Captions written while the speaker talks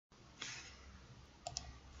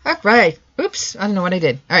All right. Oops, I don't know what I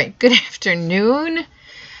did. All right, good afternoon.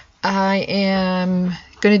 I am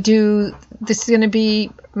going to do, this is going to be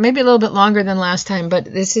maybe a little bit longer than last time, but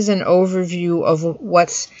this is an overview of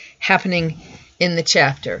what's happening in the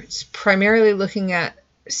chapter. It's primarily looking at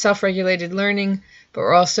self-regulated learning, but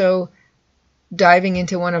we're also diving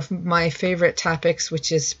into one of my favorite topics,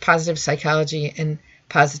 which is positive psychology and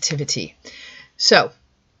positivity. So,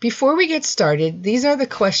 before we get started, these are the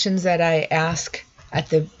questions that I ask at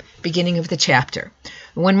the beginning of the chapter.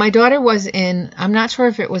 When my daughter was in, I'm not sure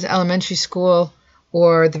if it was elementary school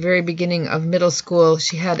or the very beginning of middle school,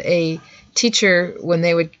 she had a teacher, when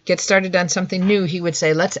they would get started on something new, he would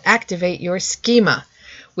say, let's activate your schema,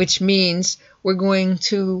 which means we're going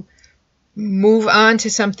to move on to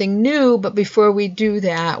something new, but before we do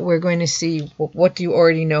that, we're going to see what do you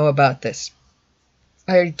already know about this.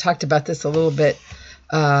 I already talked about this a little bit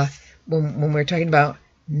when we were talking about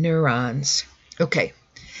neurons. Okay,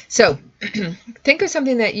 so think of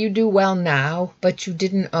something that you do well now, but you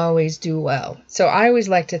didn't always do well. So I always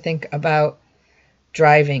like to think about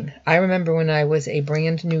driving. I remember when I was a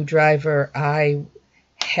brand new driver, I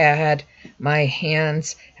had my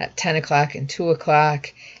hands at 10 o'clock and 2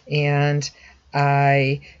 o'clock, and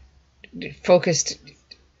I focused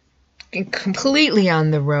completely on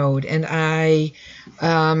the road, and I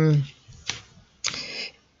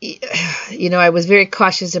was very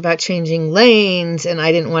cautious about changing lanes, and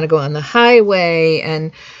I didn't want to go on the highway.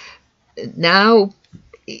 And now,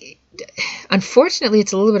 unfortunately,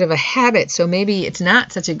 it's a little bit of a habit, so maybe it's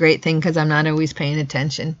not such a great thing because I'm not always paying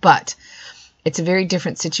attention, but it's a very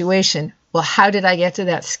different situation. Well, how did I get to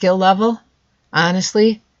that skill level?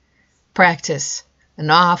 Honestly, practice. An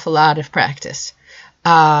awful lot of practice.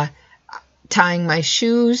 Tying my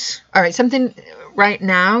shoes. All right, something right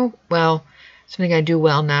now, something I do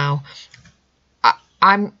well now.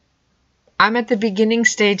 I'm at the beginning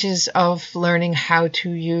stages of learning how to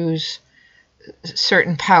use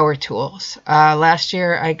certain power tools. Last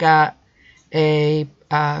year I got a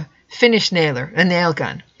finish nailer, a nail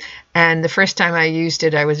gun. And the first time I used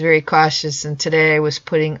it, I was very cautious. And today I was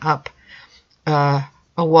putting up a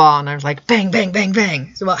wall, and I was like, bang, bang, bang,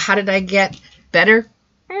 bang. So, how did I get better?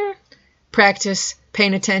 Practice,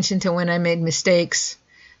 paying attention to when I made mistakes,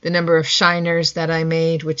 the number of shiners that I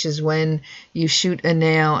made, which is when you shoot a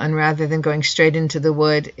nail and rather than going straight into the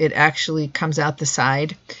wood, it actually comes out the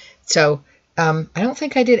side. So I don't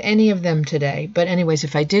think I did any of them today. But anyways,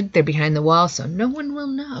 if I did, they're behind the wall, so no one will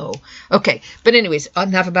know. Okay, but anyways,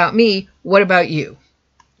 enough about me. What about you?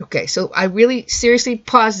 Okay, so I really seriously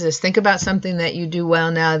pause this. Think about something that you do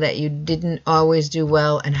well now that you didn't always do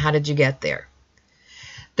well, and how did you get there?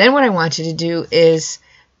 Then what I want you to do is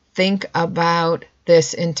think about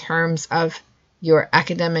this in terms of your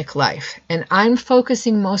academic life. And I'm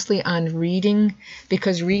focusing mostly on reading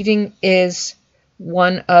because reading is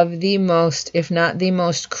one of the most, if not the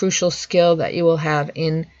most crucial skill that you will have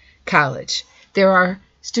in college. There are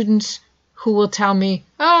students who will tell me,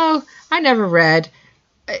 oh, I never read.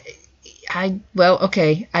 I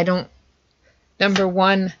don't. Number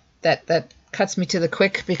one, that cuts me to the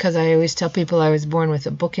quick because I always tell people I was born with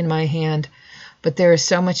a book in my hand, but there is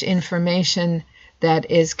so much information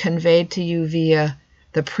that is conveyed to you via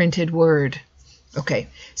the printed word. Okay,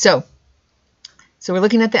 so we're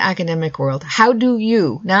looking at the academic world. How do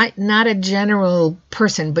you, not a general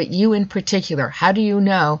person, but you in particular, how do you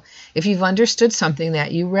know if you've understood something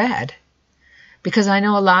that you read? Because I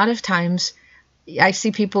know a lot of times I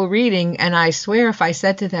see people reading, and I swear if I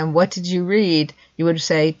said to them, what did you read? You would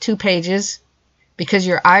say 2 pages, because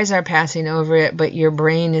your eyes are passing over it, but your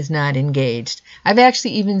brain is not engaged. I've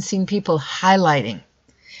actually even seen people highlighting.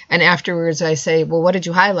 And afterwards I say, well, what did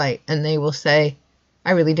you highlight? And they will say,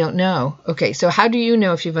 I really don't know. Okay, so how do you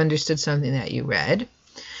know if you've understood something that you read?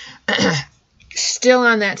 Still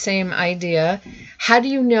on that same idea, how do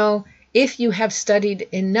you know if you have studied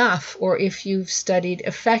enough or if you've studied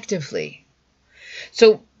effectively?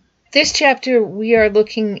 So this chapter, we are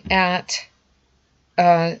looking at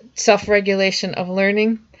self-regulation of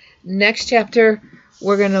learning. Next chapter,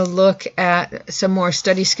 we're going to look at some more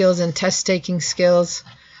study skills and test-taking skills.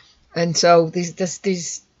 And so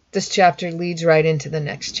this chapter leads right into the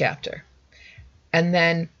next chapter. And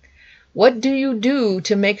then, what do you do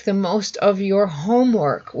to make the most of your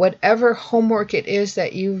homework? Whatever homework it is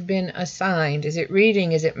that you've been assigned. Is it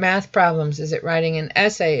reading? Is it math problems? Is it writing an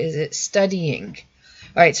essay? Is it studying?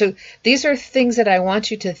 All right, so these are things that I want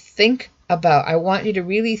you to think about. I want you to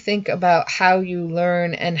really think about how you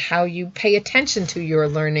learn and how you pay attention to your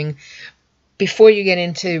learning before you get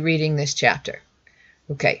into reading this chapter.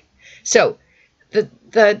 Okay, so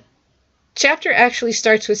the chapter actually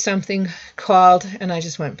starts with something called, and I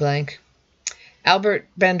just went blank, Albert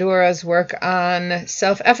Bandura's work on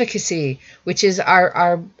self-efficacy, which is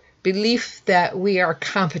our belief that we are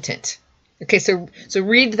competent. Okay, so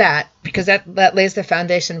read that, because that lays the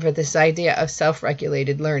foundation for this idea of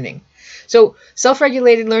self-regulated learning. So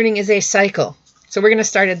self-regulated learning is a cycle. So we're going to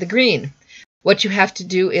start at the green. What you have to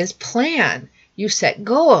do is plan. You set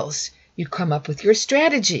goals. You come up with your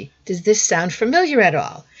strategy. Does this sound familiar at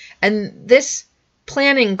all? And this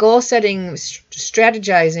planning, goal setting,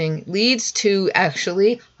 strategizing leads to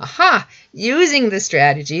actually, using the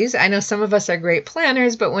strategies. I know some of us are great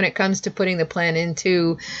planners, but when it comes to putting the plan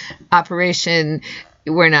into operation,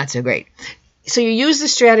 we're not so great. So you use the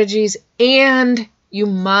strategies and you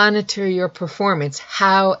monitor your performance.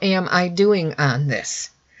 How am I doing on this?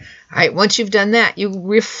 All right, once you've done that, you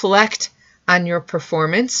reflect on your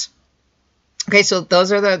performance. Okay, so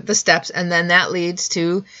those are the steps, and then that leads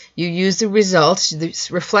to you use the results,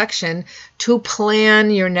 this reflection, to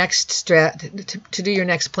plan your next to do your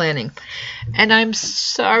next planning. And I'm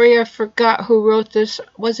sorry, I forgot who wrote this.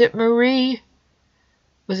 Was it Marie?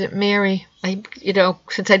 Was it Mary?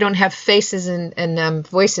 Since I don't have faces and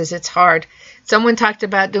voices, it's hard. Someone talked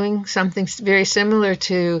about doing something very similar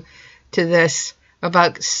to this,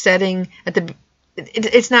 about setting at the.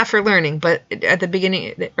 It's not for learning, but at the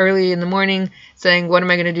beginning, early in the morning, saying, what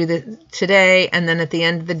am I going to do today? And then at the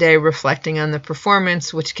end of the day, reflecting on the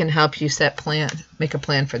performance, which can help you make a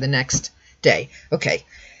plan for the next day. Okay.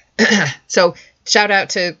 So shout out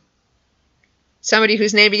to somebody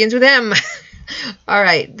whose name begins with M. All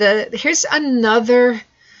right. Here's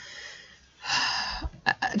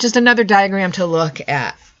just another diagram to look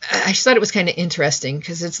at. I just thought it was kind of interesting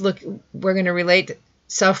because we're going to relate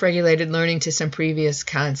self-regulated learning to some previous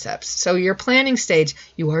concepts. So your planning stage,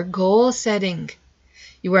 you are goal setting.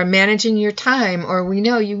 You are managing your time, or we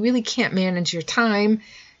know you really can't manage your time.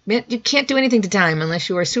 You can't do anything to time unless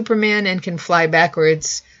you are Superman and can fly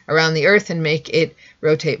backwards around the earth and make it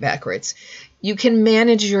rotate backwards. You can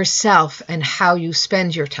manage yourself and how you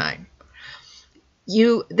spend your time.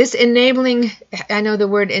 This enabling, I know the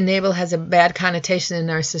word enable has a bad connotation in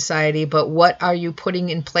our society, but what are you putting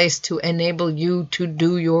in place to enable you to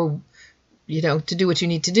do to do what you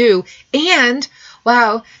need to do? And,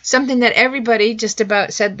 wow, something that everybody just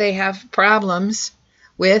about said they have problems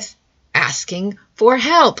with, asking for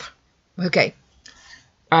help. Okay,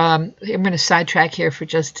 I'm going to sidetrack here for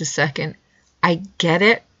just a second. I get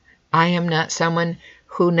it. I am not someone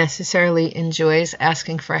who necessarily enjoys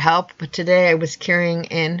asking for help, but today I was carrying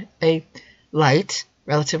in a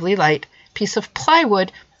relatively light piece of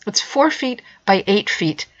plywood. It's 4 feet by 8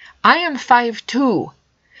 feet. I am 5'2".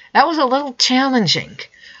 That was a little challenging.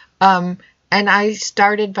 And I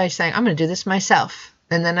started by saying, I'm going to do this myself.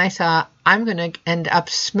 And then I thought, I'm going to end up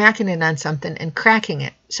smacking it on something and cracking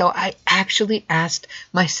it. So I actually asked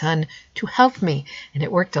my son to help me, and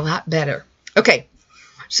it worked a lot better. Okay,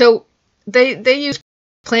 so they use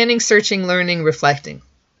planning, searching, learning, reflecting.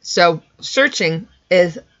 So searching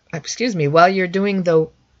is, while you're doing the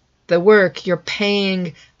work, you're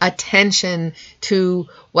paying attention to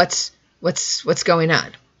what's going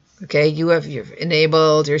on. Okay, you're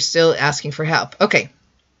enabled, you're still asking for help. Okay.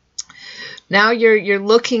 Now you're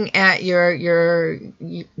looking at you are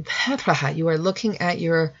looking at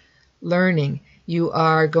your learning. You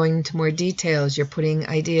are going into more details, you're putting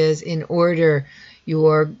ideas in order,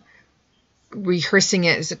 you're rehearsing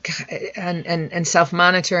it and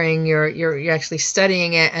self-monitoring, you're actually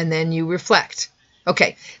studying it, and then you reflect.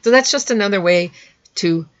 Okay, so that's just another way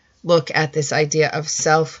to look at this idea of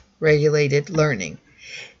self-regulated learning.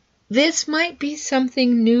 This might be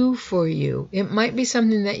something new for you. It might be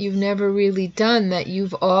something that you've never really done, that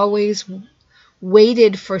you've always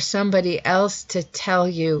waited for somebody else to tell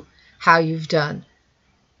you how you've done.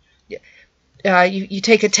 You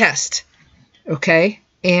take a test, okay?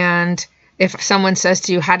 And if someone says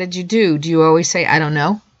to you, how did you do? Do you always say, I don't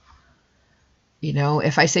know?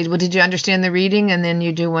 If I say, well, did you understand the reading? And then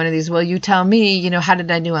you do one of these, well, you tell me, how did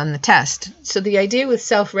I do on the test? So the idea with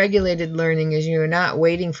self-regulated learning is you're not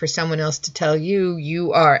waiting for someone else to tell you.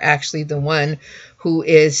 You are actually the one who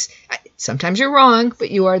is, sometimes you're wrong, but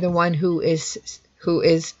you are the one who is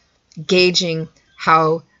gauging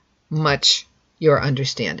how much you're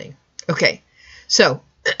understanding. Okay, so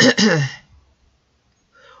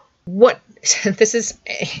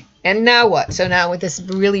and now what? So now with this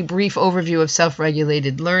really brief overview of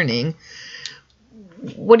self-regulated learning,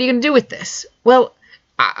 what are you going to do with this? Well,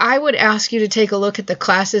 I would ask you to take a look at the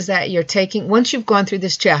classes that you're taking. Once you've gone through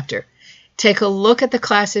this chapter, take a look at the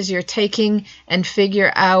classes you're taking and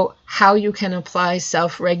figure out how you can apply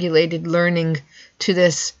self-regulated learning to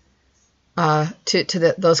this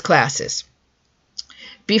those classes.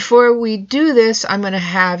 Before we do this, I'm going to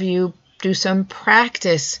have you do some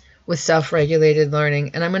practice with self-regulated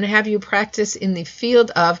learning, and I'm going to have you practice in the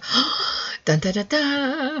field of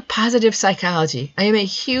positive psychology. I am a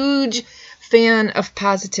huge fan of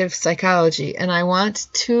positive psychology, and I want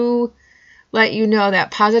to let you know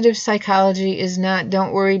that positive psychology is not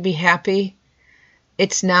don't worry, be happy.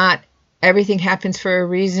 It's not everything happens for a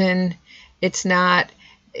reason. It's not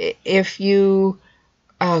if you,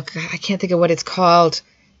 oh God, I can't think of what it's called,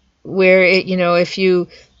 where it, if you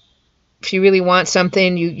really want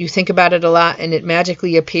something, you think about it a lot and it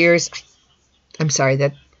magically appears. I'm sorry,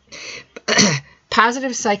 that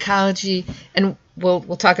positive psychology, and we'll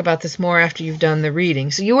talk about this more after you've done the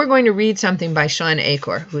reading. So you are going to read something by Shawn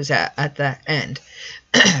Achor, who's at the end.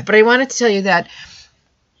 But I wanted to tell you that,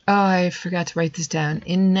 I forgot to write this down.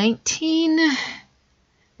 In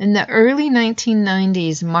the early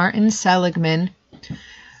 1990s, Martin Seligman,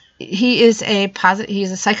 he's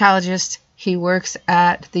a psychologist. He works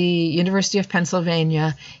at the University of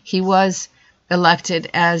Pennsylvania. He was elected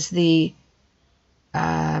as the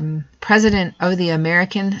president of the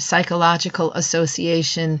American Psychological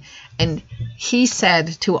Association, and he said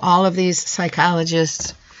to all of these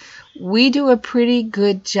psychologists, we do a pretty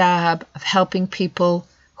good job of helping people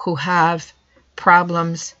who have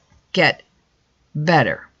problems get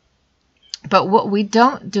better. But what we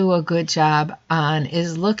don't do a good job on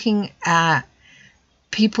is looking at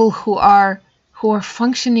people who are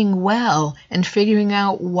functioning well and figuring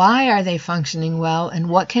out why are they functioning well and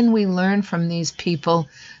what can we learn from these people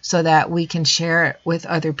so that we can share it with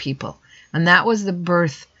other people. And that was the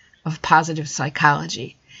birth of positive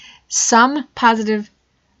psychology. Some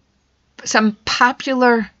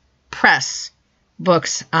popular press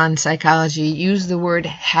books on psychology use the word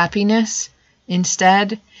happiness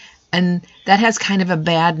instead, and that has kind of a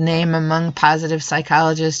bad name among positive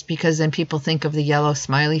psychologists because then people think of the yellow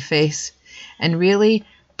smiley face. And really,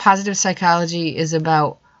 positive psychology is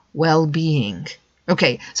about well-being.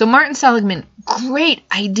 Okay, so Martin Seligman, great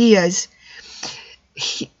ideas.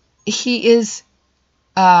 He is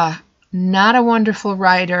not a wonderful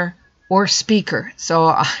writer or speaker, so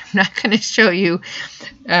I'm not going to show you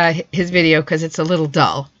his video because it's a little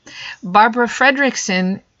dull. Barbara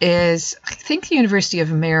Fredrickson is, I think, the University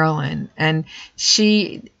of Maryland, and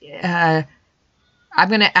she, I'm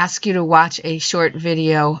going to ask you to watch a short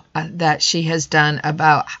video that she has done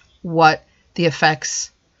about what the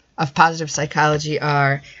effects of positive psychology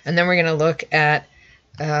are, and then we're going to look at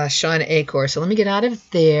Shawn Achor. So let me get out of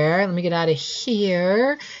there. Let me get out of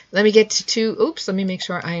here. Let me get to, oops, let me make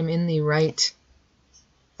sure I am in the right.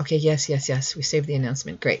 Okay, yes. We saved the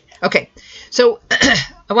announcement. Great. Okay, so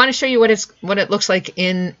I want to show you what it looks like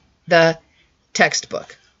in the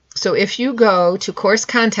textbook. So if you go to course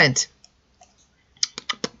content,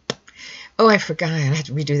 oh, I forgot. I have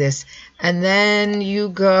to redo this. And then you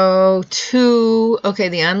go to, okay,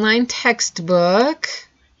 the online textbook.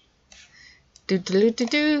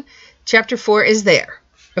 Chapter 4 is there.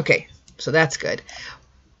 Okay, so that's good.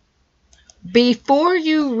 Before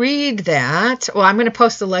you read that, well, I'm going to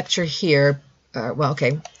post the lecture here.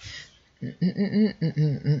 Okay.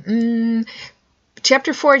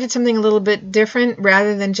 Chapter 4 did something a little bit different.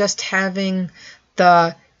 Rather than just having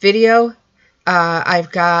the video,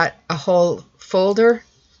 I've got a whole folder.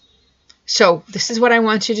 So this is what I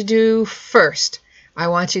want you to do first. I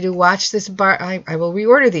want you to watch this. I will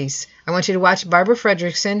reorder these. I want you to watch Barbara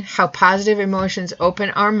Fredrickson, How Positive Emotions Open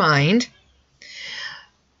Our Mind.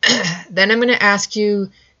 Then I'm going to ask you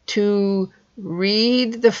to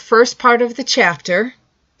read the first part of the chapter.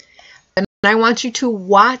 And I want you to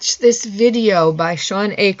watch this video by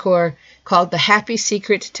Shawn Achor called The Happy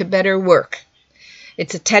Secret to Better Work.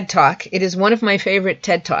 It's a TED Talk. It is one of my favorite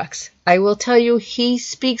TED Talks. I will tell you, he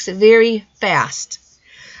speaks very fast.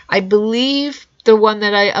 I believe the one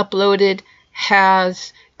that I uploaded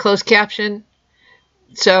has closed caption,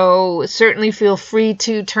 so certainly feel free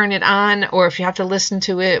to turn it on, or if you have to listen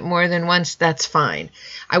to it more than once, that's fine.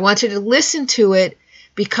 I want you to listen to it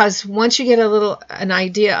because once you get an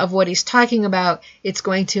idea of what he's talking about, it's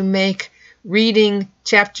going to make reading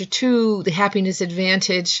chapter 2, The Happiness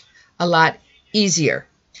Advantage, a lot easier.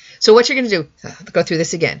 So what you're going to do, go through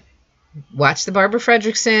this again. Watch the Barbara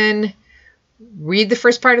Fredrickson, read the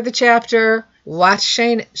first part of the chapter, watch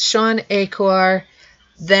Shawn Achor,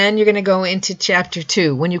 then you're going to go into chapter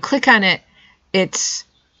 2. When you click on it, it's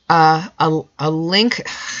a link.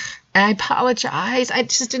 And I apologize. I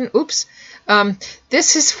just didn't, oops.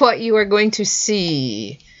 This is what you are going to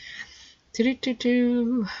see.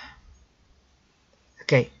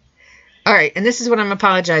 Okay. All right, and this is what I'm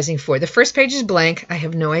apologizing for. The first page is blank. I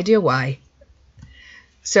have no idea why.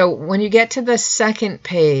 So when you get to the second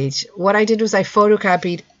page, what I did was I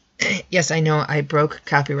photocopied. Yes, I know I broke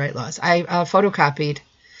copyright laws. I photocopied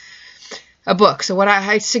a book. So what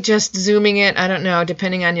I suggest zooming it, I don't know,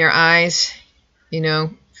 depending on your eyes, you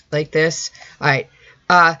know, like this. All right.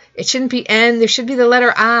 It shouldn't be N. There should be the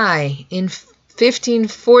letter I. In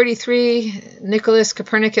 1543, Nicholas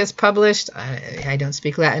Copernicus published, I don't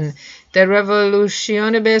speak Latin, De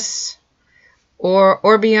Revolutionibus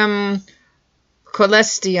Orbium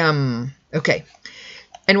Coelestium. Okay.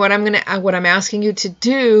 And what I'm asking you to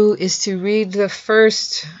do is to read the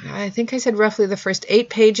first, I think I said roughly the first 8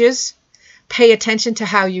 pages. Pay attention to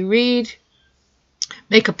how you read.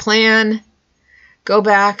 Make a plan. Go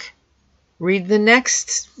back. Read the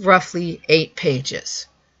next roughly 8 pages.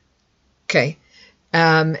 Okay.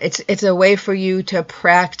 It's a way for you to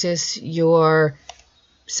practice your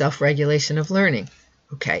self-regulation of learning.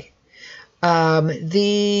 Okay.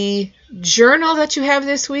 The journal that you have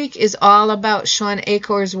this week is all about Shawn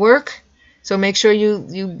Achor's work. So make sure you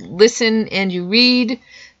listen and you read.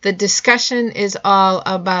 The discussion is all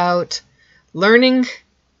about learning,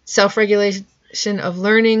 self-regulation of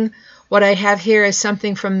learning. What I have here is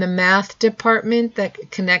something from the math department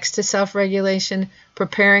that connects to self-regulation,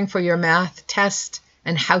 preparing for your math test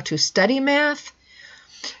and how to study math.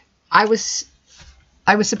 I was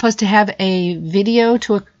supposed to have a video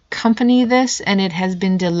to accompany this, and it has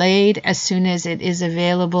been delayed. As soon as it is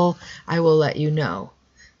available, I will let you know.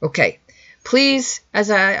 Okay. Please,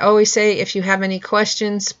 as I always say, if you have any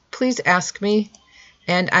questions, please ask me,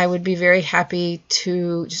 and I would be very happy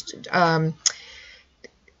to just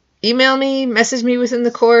email me, message me within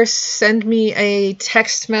the course, send me a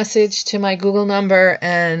text message to my Google number,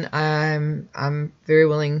 and I'm very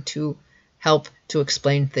willing to help to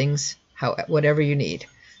explain things, whatever you need.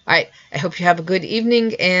 All right, I hope you have a good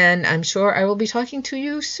evening, and I'm sure I will be talking to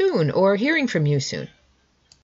you soon or hearing from you soon.